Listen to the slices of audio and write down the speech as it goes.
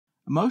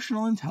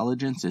Emotional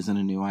intelligence isn't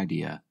a new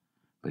idea,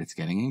 but it's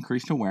getting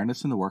increased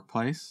awareness in the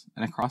workplace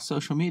and across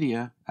social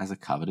media as a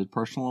coveted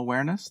personal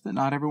awareness that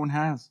not everyone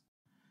has.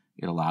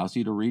 It allows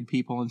you to read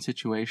people and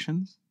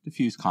situations,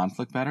 diffuse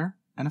conflict better,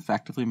 and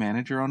effectively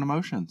manage your own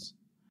emotions.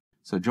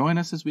 So join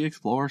us as we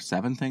explore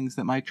 7 things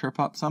that might trip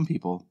up some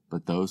people,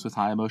 but those with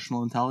high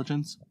emotional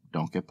intelligence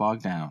don't get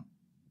bogged down.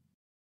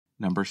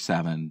 Number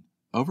 7.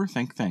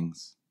 Overthink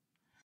things.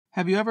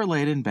 Have you ever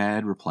laid in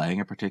bed replaying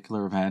a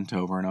particular event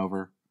over and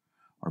over?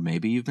 Or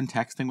maybe you've been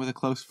texting with a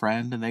close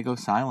friend and they go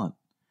silent,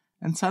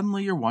 and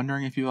suddenly you're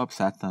wondering if you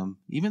upset them,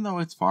 even though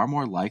it's far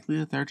more likely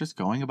that they're just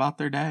going about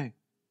their day.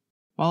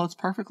 While it's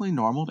perfectly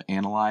normal to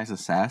analyze,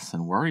 assess,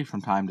 and worry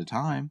from time to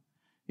time,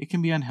 it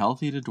can be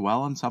unhealthy to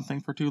dwell on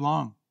something for too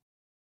long.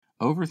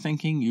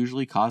 Overthinking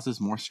usually causes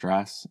more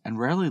stress and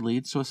rarely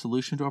leads to a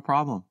solution to a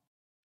problem.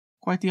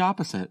 Quite the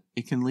opposite,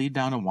 it can lead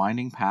down a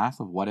winding path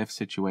of what-if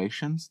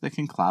situations that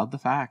can cloud the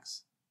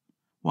facts.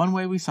 One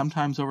way we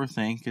sometimes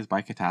overthink is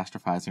by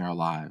catastrophizing our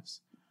lives,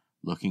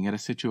 looking at a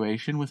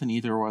situation with an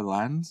either-or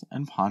lens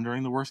and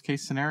pondering the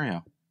worst-case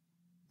scenario.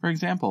 For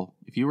example,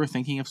 if you were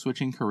thinking of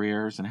switching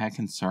careers and had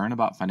concern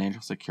about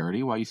financial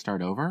security while you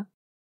start over,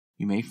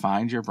 you may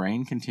find your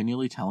brain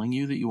continually telling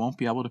you that you won't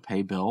be able to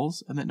pay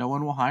bills and that no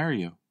one will hire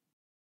you.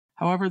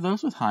 However,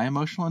 those with high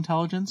emotional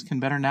intelligence can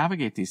better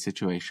navigate these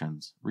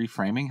situations,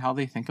 reframing how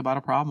they think about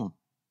a problem.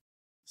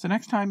 So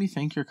next time you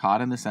think you're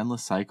caught in this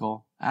endless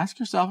cycle, ask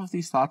yourself if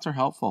these thoughts are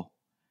helpful.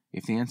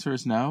 If the answer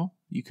is no,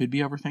 you could be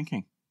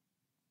overthinking.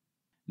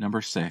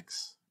 Number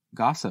 6.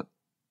 Gossip.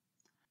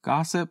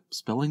 Gossip,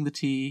 spilling the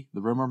tea,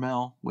 the rumor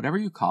mill, whatever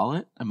you call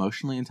it,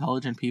 emotionally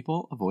intelligent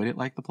people avoid it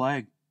like the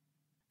plague.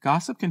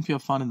 Gossip can feel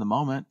fun in the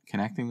moment,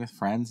 connecting with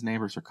friends,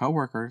 neighbors, or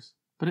coworkers,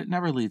 but it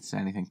never leads to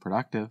anything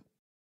productive.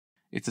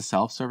 It's a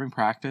self-serving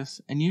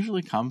practice and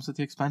usually comes at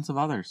the expense of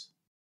others.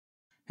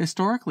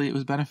 Historically, it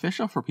was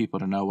beneficial for people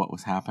to know what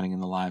was happening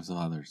in the lives of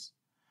others.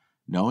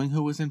 Knowing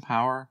who was in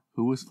power,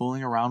 who was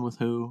fooling around with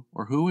who,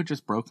 or who had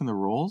just broken the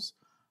rules,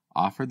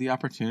 offered the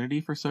opportunity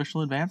for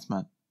social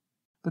advancement.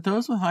 But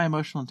those with high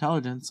emotional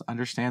intelligence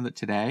understand that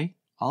today,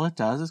 all it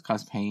does is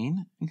cause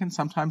pain and can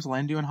sometimes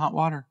land you in hot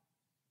water.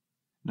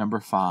 Number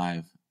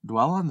 5.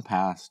 Dwell on the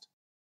past.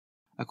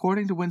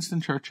 According to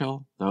Winston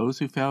Churchill, those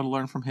who fail to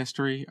learn from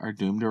history are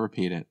doomed to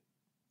repeat it.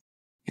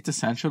 It's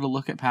essential to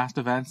look at past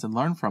events and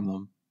learn from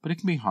them, but it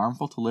can be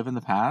harmful to live in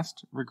the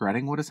past,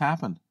 regretting what has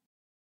happened.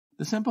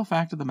 The simple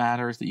fact of the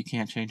matter is that you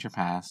can't change your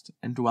past,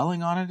 and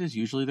dwelling on it is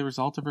usually the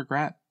result of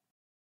regret.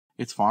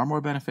 It's far more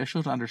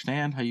beneficial to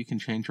understand how you can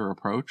change your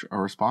approach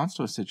or response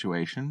to a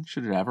situation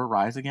should it ever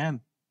rise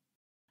again.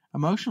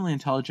 Emotionally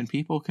intelligent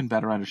people can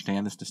better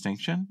understand this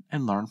distinction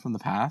and learn from the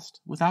past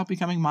without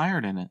becoming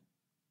mired in it.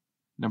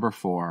 Number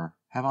 4.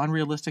 Have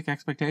unrealistic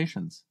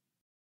expectations.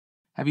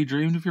 Have you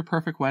dreamed of your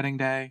perfect wedding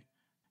day?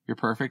 Your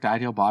perfect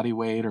ideal body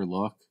weight or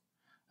look?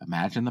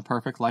 Imagine the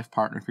perfect life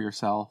partner for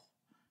yourself.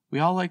 We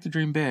all like to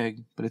dream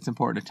big, but it's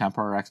important to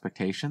temper our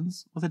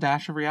expectations with a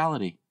dash of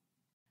reality.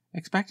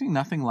 Expecting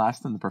nothing less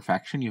than the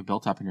perfection you've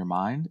built up in your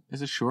mind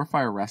is a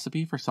surefire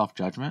recipe for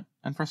self-judgment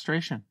and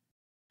frustration.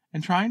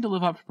 And trying to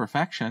live up to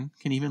perfection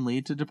can even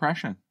lead to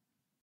depression.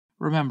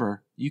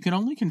 Remember, you can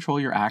only control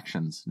your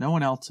actions, no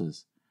one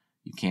else's.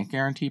 You can't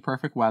guarantee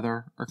perfect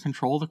weather or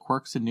control the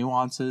quirks and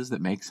nuances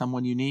that make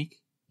someone unique,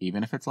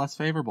 even if it's less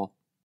favorable.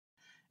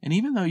 And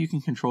even though you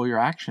can control your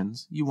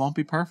actions, you won't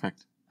be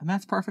perfect, and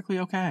that's perfectly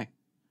okay.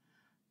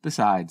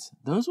 Besides,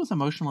 those with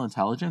emotional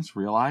intelligence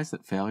realize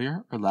that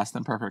failure or less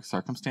than perfect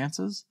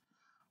circumstances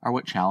are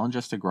what challenge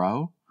us to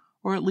grow,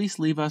 or at least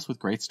leave us with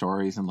great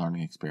stories and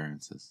learning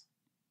experiences.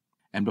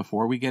 And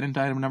before we get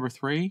into item number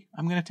 3,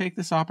 I'm going to take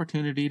this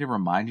opportunity to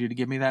remind you to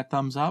give me that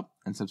thumbs up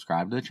and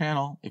subscribe to the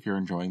channel if you're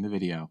enjoying the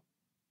video.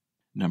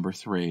 Number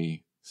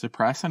 3.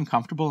 Suppress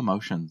uncomfortable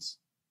emotions.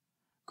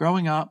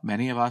 Growing up,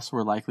 many of us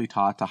were likely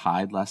taught to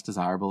hide less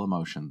desirable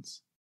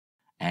emotions.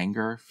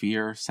 Anger,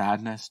 fear,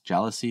 sadness,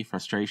 jealousy,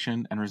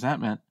 frustration, and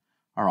resentment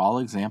are all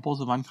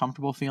examples of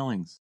uncomfortable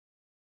feelings.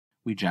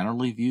 We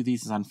generally view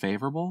these as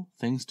unfavorable,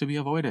 things to be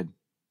avoided.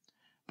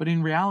 But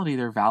in reality,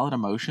 they're valid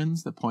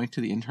emotions that point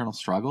to the internal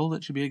struggle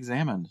that should be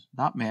examined,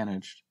 not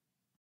managed.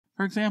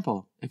 For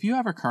example, if you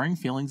have recurring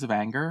feelings of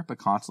anger but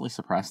constantly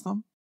suppress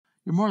them,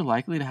 you're more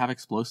likely to have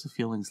explosive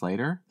feelings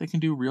later that can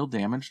do real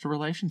damage to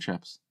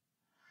relationships.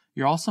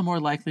 You're also more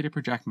likely to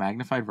project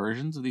magnified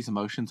versions of these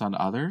emotions onto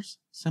others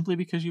simply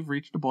because you've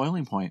reached a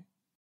boiling point.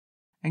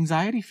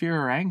 Anxiety, fear,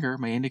 or anger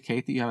may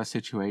indicate that you have a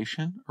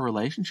situation or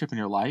relationship in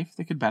your life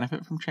that could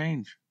benefit from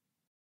change.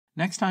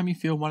 Next time you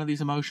feel one of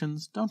these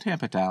emotions, don't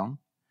tamp it down.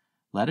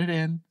 Let it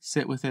in,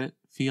 sit with it,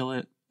 feel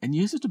it, and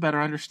use it to better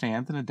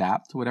understand and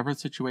adapt to whatever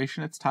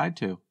situation it's tied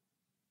to.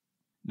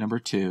 Number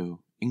 2.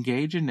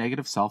 Engage in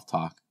negative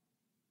self-talk.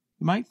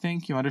 You might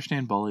think you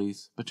understand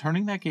bullies, but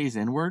turning that gaze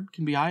inward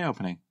can be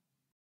eye-opening.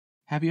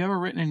 Have you ever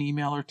written an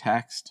email or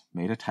text,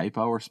 made a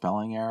typo or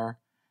spelling error,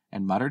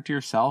 and muttered to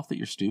yourself that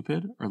you're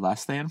stupid or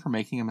less than for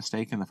making a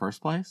mistake in the first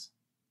place?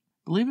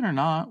 Believe it or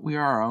not, we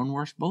are our own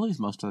worst bullies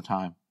most of the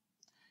time.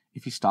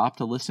 If you stop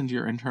to listen to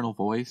your internal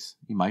voice,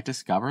 you might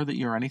discover that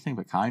you're anything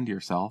but kind to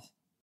yourself.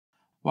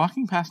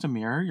 Walking past a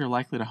mirror, you're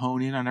likely to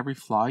hone in on every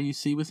flaw you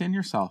see within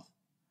yourself.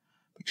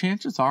 But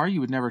chances are you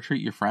would never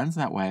treat your friends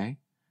that way,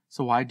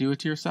 so why do it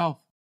to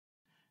yourself?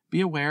 Be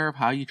aware of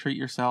how you treat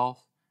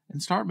yourself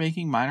and start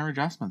making minor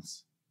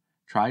adjustments.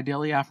 Try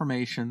daily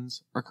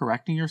affirmations or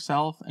correcting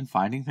yourself and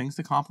finding things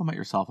to compliment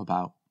yourself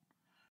about.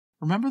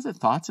 Remember that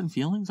thoughts and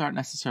feelings aren't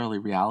necessarily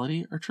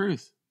reality or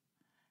truth.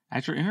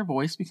 As your inner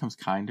voice becomes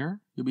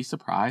kinder, you'll be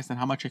surprised at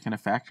how much it can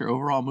affect your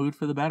overall mood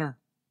for the better.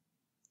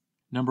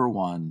 Number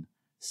 1.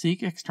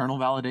 Seek external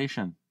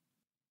validation.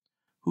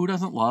 Who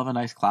doesn't love a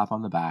nice clap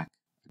on the back,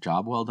 a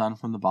job well done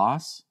from the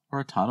boss,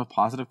 or a ton of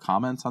positive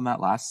comments on that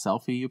last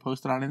selfie you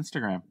posted on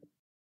Instagram?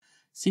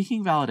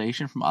 Seeking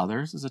validation from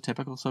others is a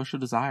typical social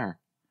desire,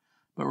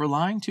 but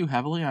relying too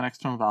heavily on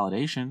external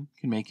validation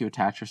can make you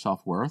attach your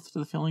self-worth to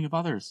the feeling of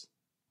others.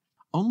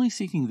 Only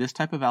seeking this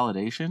type of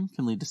validation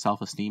can lead to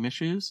self-esteem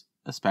issues,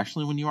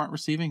 especially when you aren't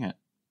receiving it.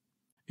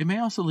 It may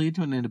also lead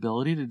to an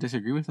inability to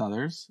disagree with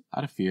others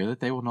out of fear that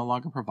they will no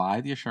longer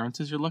provide the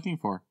assurances you're looking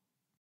for.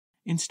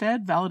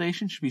 Instead,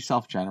 validation should be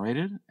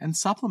self-generated and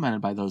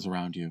supplemented by those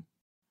around you.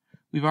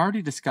 We've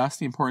already discussed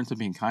the importance of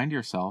being kind to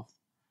yourself.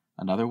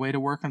 Another way to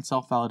work on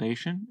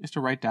self-validation is to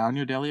write down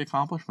your daily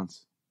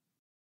accomplishments.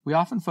 We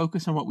often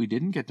focus on what we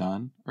didn't get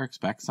done or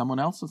expect someone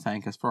else to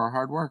thank us for our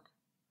hard work.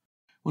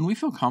 When we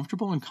feel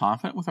comfortable and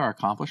confident with our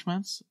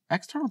accomplishments,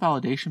 external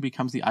validation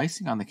becomes the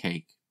icing on the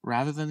cake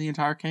rather than the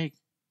entire cake.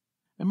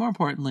 And more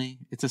importantly,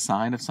 it's a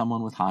sign of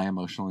someone with high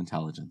emotional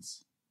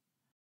intelligence.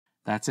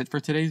 That's it for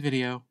today's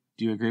video.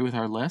 Do you agree with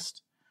our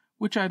list?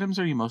 Which items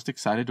are you most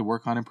excited to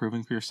work on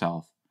improving for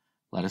yourself?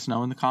 Let us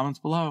know in the comments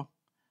below.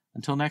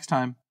 Until next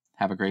time,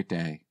 have a great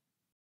day.